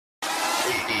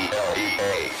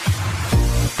GamePlay.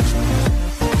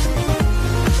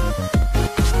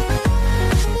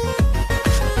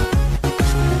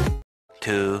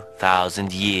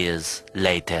 2,000 years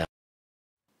later.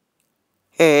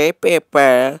 Hey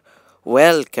Pepper,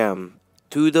 welcome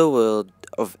to the world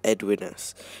of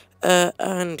Edwinus.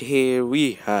 And here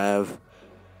we have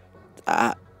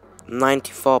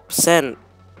 94%.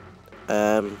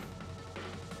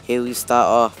 Here we start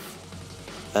off.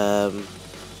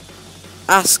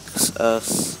 Asks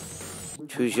us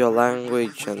choose your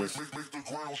language and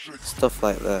stuff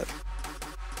like that.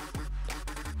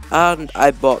 And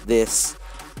I bought this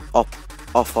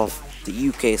off of the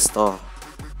UK store.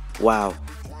 Wow.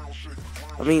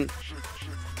 I mean,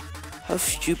 how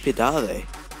stupid are they?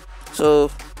 So,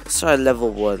 let's try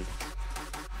level 1.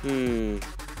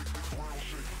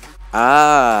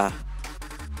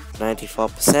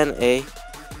 94%, eh?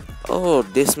 Oh,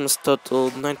 this must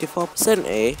total 94%,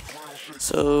 eh?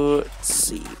 So, let's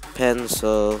see.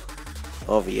 Pencil,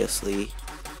 obviously.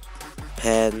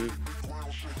 Pen.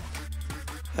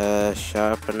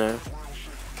 Sharpener.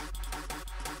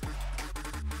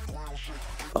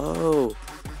 Oh,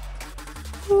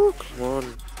 come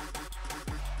on.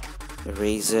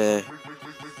 Eraser.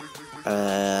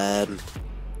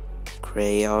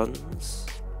 Crayons.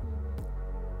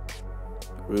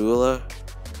 Ruler.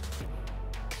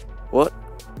 What?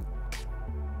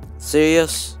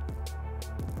 Serious?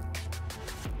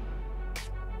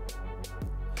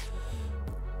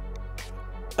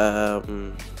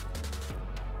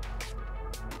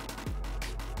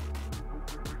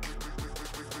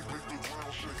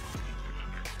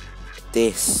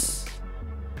 This.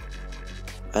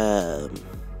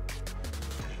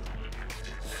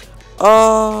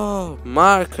 Oh,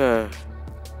 marker.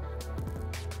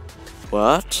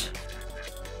 What?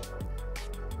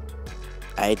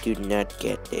 I do not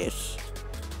get this.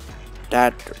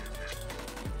 That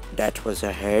was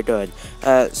a hard one.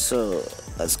 So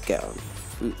let's go.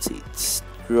 Fruit seeds.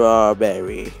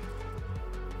 Strawberry.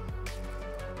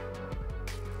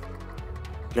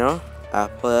 No?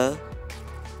 Apple.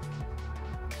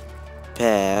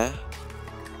 Pear.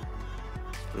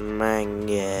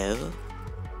 Mango.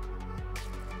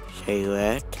 Say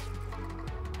what?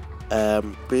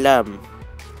 Plum.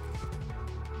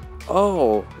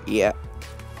 Oh, yeah.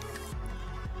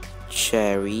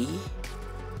 Cherry.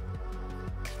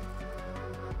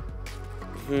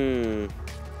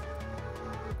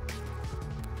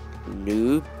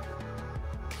 Noob.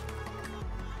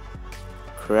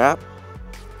 Crap.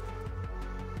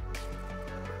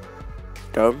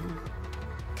 Dumb.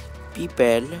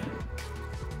 People.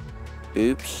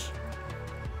 Oops.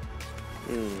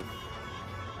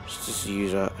 Let's just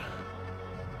use that.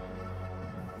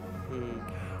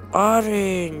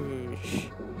 Orange.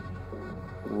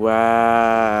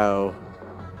 Wow.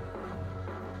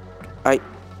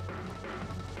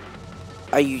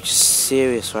 Are you just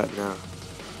serious right now?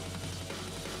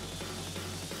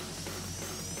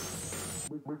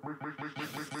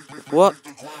 What?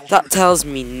 That tells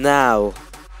me now.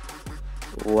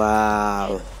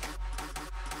 Wow.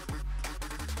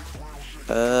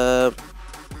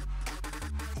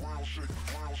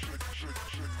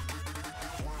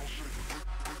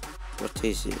 What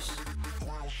is this?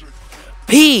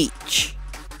 Peach!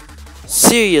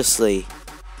 Seriously?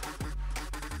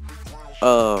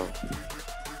 Oh.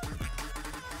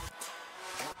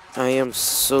 I am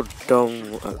so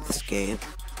dumb at this game.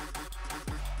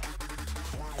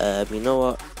 You know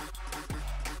what?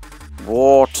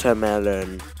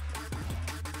 Watermelon.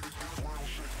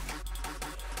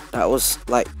 That was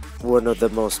like one of the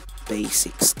most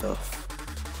basic stuff.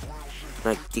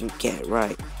 And I didn't get it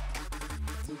right.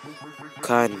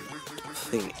 Kind of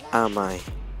thing am I?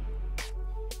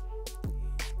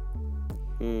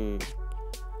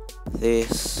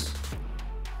 This.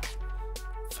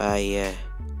 Fire.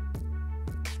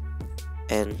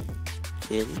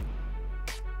 Engine.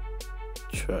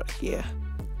 Truck, yeah.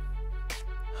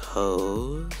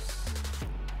 Hose.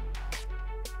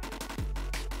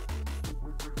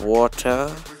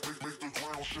 Water.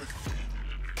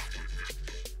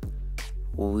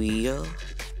 Wheel.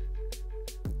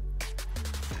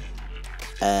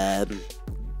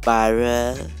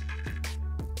 Barrel.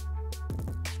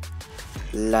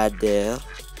 Ladder.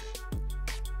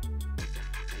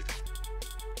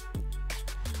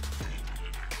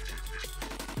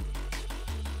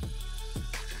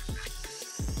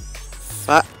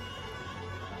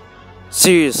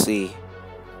 Seriously.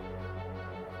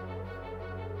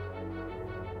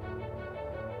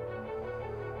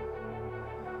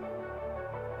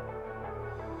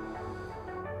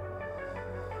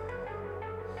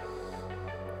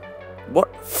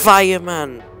 What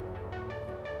Fireman!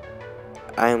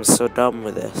 I am so done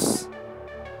with this.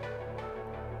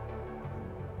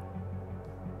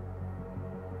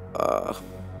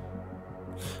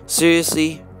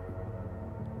 Seriously?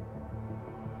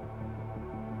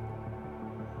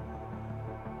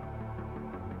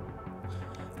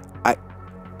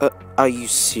 Are you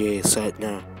serious right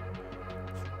now?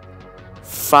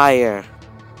 Fire.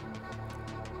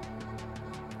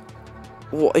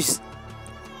 What?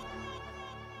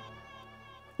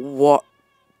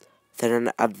 Then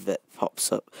an advert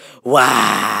pops up.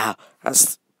 Wow!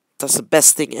 That's the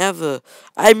best thing ever.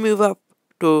 I move up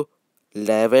to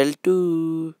level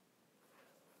 2.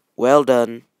 Well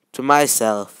done to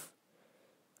myself.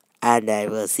 And I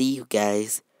will see you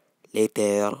guys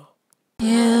later.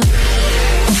 Yeah.